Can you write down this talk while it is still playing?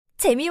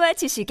재미와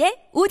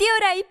지식의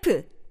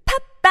오디오라이프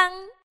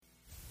팝빵.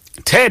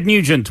 Ted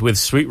Nugent with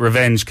Sweet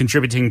Revenge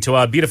contributing to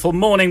our beautiful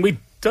morning. We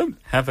don't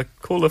have a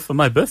caller for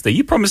my birthday.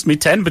 You promised me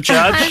 10, but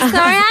Judge. I'm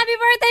sorry. Happy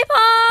birthday,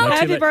 Paul.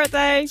 Happy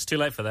birthday. It's too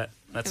late for that.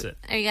 That's it.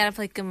 You gotta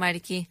play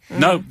끝말잇기.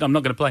 No, I'm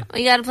not going to play.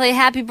 You gotta play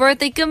Happy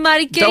Birthday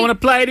끝말잇기. Don't want to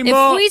play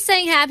anymore. If we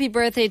sang Happy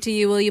Birthday to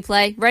you, will you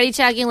play? Ready,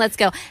 Chugging? Let's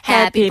go.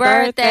 Happy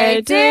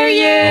birthday to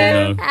you.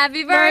 Oh, no.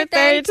 Happy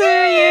birthday to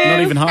you. Not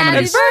even Happy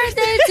harmonies.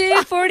 birthday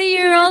to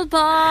 40-year-old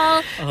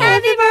Paul.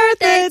 Happy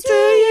birthday to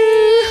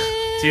you.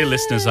 Dear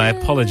listeners, I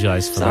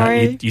apologize for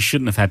Sorry. that. You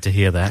shouldn't have had to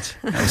hear that.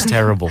 That was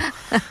terrible.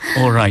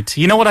 All right.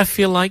 You know what I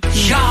feel like?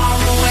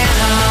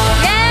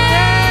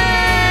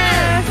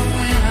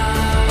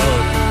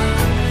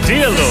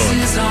 Dear Lord.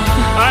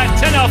 All right,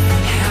 10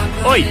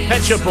 off. Oi,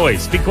 Pet Shop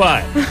Boys, be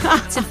quiet.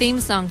 It's a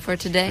theme song for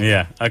today.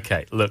 Yeah,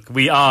 okay. Look,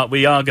 we are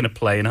going to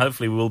play, and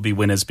hopefully we will be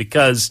winners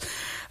because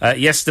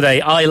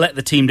yesterday I let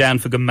the team down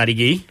for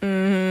끝말잇기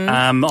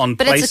on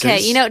But places. it's okay.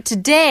 You know,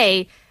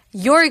 today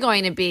you're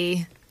going to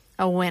be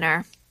a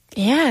winner.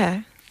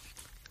 Yeah.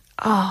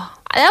 That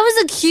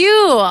was a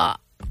cue.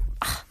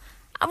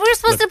 We were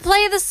supposed to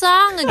play the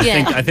song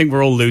again. I think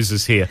we're all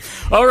losers here.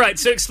 All right,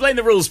 so explain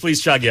the rules,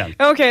 please, Chagyan.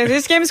 Okay,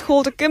 this game is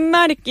called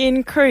끝말잇기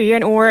in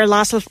Korean or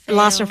last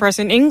and first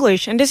in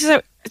English. And this is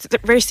it's a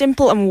very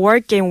simple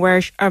word game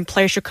where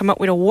players should come up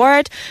with a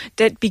word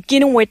that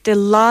begin with the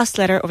last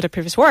letter of the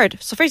previous word.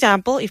 So, for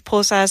example, if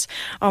Paul says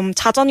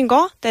자전거,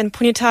 거, then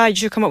Punita, you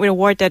should come up with a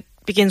word that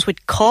begins with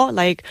거,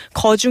 like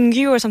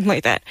거중기 or something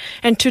like that.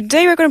 And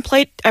today we're going to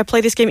play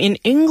this game in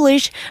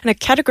English, and the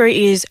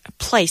category is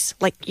place,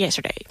 like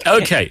yesterday.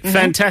 Okay,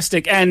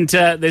 fantastic. And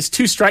there's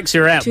 2 strikes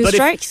you're out. Two but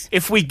strikes?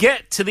 If we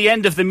get to the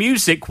end of the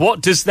music,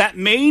 what does that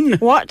mean?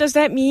 What does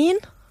that mean?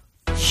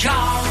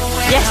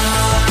 Yes.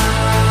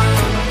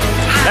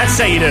 That's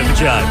how you do it,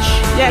 Judge.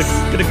 Yes.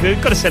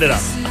 Got to set it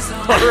up.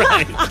 All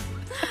right.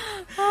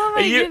 Oh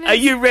my goodness. Are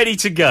you ready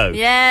to go?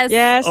 Yes.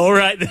 Yes. All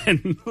right,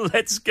 then.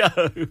 Let's go.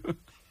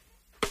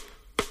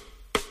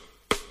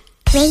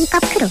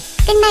 웨이크업 크루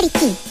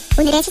끝말잇기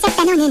오늘의 시작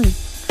단어는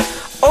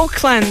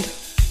Auckland.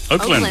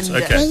 Oakland.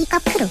 Okay.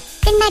 웨이크업 크루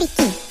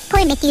끝말잇기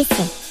폴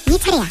매튜스 네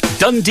차례야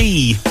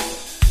Dundee.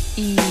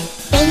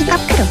 웨이크업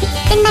크루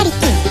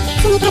끝말잇기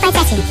스미타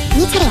바자즈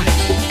네 차례야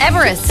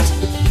Everest.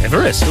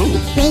 Everest. Ooh.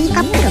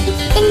 웨이크업 크루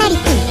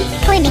끝말잇기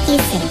폴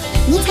매튜스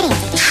네 차례야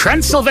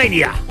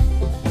Transylvania.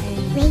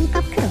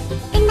 웨이크업 크루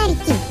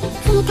끝말잇기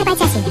스미타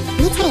바자즈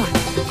네 차례야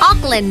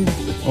Auckland.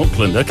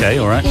 Auckland. Okay.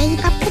 All right.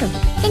 웨이크업 크루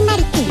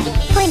끝말잇기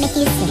폴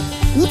매튜스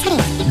네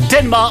차례야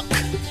Denmark.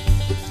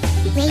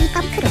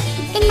 웨이크업 크루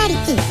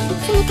끝말잇기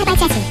스미타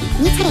바자즈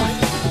네 차례야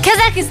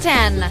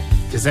Kazakhstan.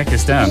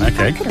 Kazakhstan.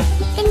 Okay. 웨이크업 크루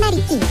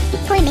끝말잇기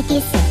폴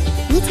매튜스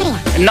네 차례야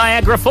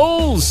Niagara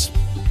Falls.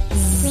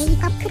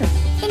 웨이크업 크루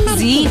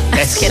끝말잇기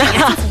Z.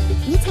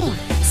 네 차례야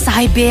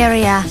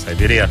Siberia.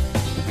 Siberia.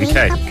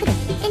 Okay. 웨이크업 크루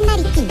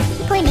끝말잇기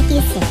폴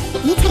매튜스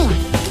네 차례야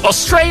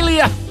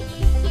Australia.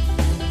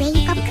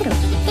 웨이크업 크루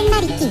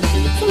끝말잇기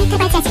스미타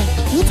바자즈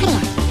네 차례야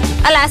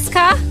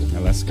Alaska.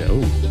 Alaska.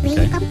 Oh. Okay.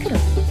 웨이크업 크루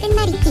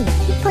끝말잇기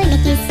폴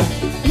매튜스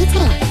네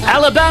차례야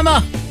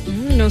Alabama.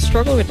 No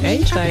struggle with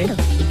H, 웨이크업 eh? 크루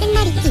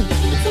끝말잇기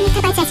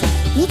스미타 바자즈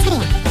네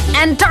차례야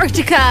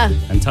Antarctica.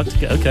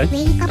 Antarctica. Okay.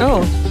 웨이크업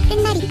Oh. 크루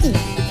끝말잇기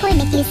폴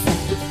매튜스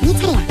네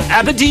차례야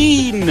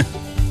Aberdeen.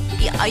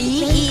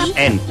 웨이크업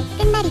N.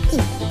 끝말잇기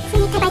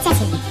스미타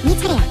바자즈 네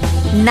차례야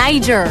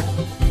Niger.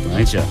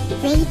 Niger.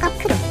 웨이크업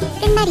크루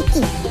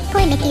끝말잇기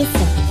폴 매튜스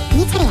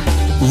네 차례야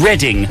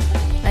Reading.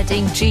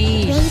 Reading.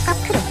 G. 웨이크업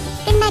크루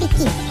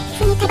끝말잇기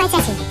스미타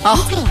바자즈 네 어.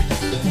 차례야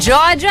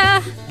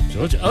Georgia.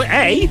 Georgia. Oh,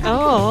 A.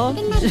 Oh.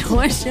 끝말잇기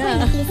폴 Georgia.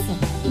 매튜스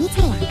네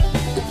차례야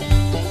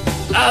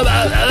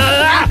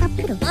웨이크업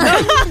크루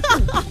끝말잇기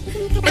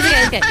Okay,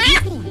 okay.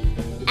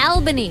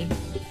 Albany.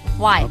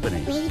 Y.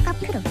 Albany. 웨이크업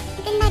크루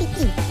끝말잇기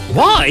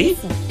Why?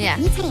 Yeah.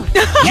 네 차례야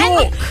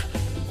York.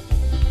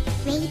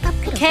 웨이크업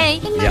크루 K.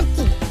 끝말잇기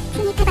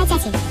스미타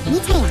바자즈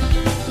네 차례야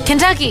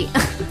Kentucky.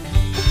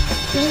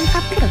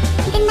 웨이크업 크루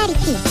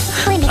끝말잇기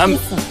폴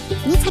매튜스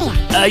네 차례야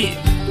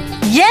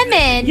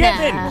Yemen.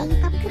 Yemen.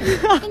 웨이크업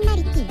크루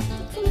끝말잇기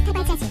스미타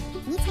바자즈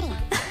네 차례야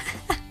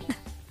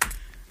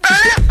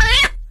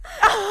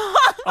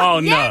Oh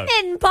no.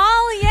 Yemen,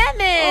 Paul.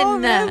 Yemen. Oh,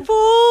 man,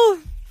 Paul.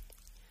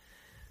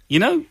 You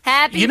know.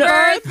 Happy you know,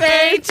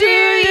 birthday to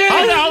you.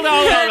 Hold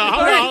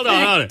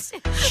on.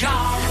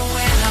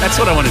 That's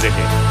what I wanted to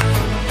hear.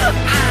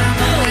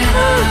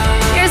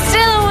 You're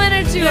still a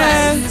winner to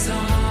us.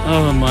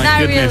 Oh my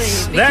Not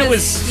goodness. really. That Because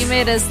was you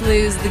made us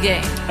lose the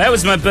game. That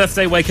was my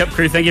birthday wake-up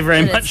crew. Thank you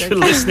very But much it's for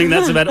okay. listening.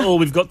 That's about all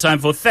we've got time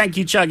for. Thank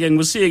you, Chugging.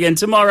 We'll see you again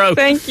tomorrow.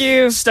 Thank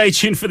you. Stay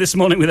tuned for This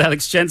Morning with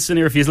Alex Jensen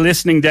here. If you're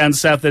listening down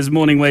south, there's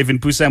Morning Wave in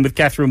Busan with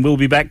Catherine. We'll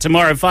be back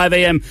tomorrow, 5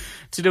 a.m.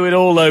 to do it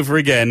all over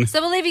again. So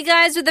we'll leave you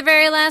guys with the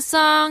very last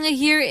song.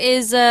 Here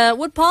is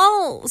what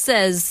Paul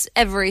says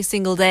every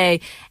single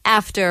day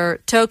after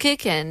toe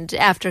kick and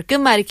after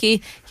끝말잇기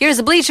ki. Here's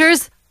the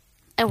Bleachers.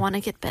 I want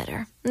to get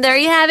better. There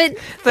you have it.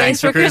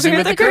 Thanks for cruising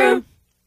with the crew.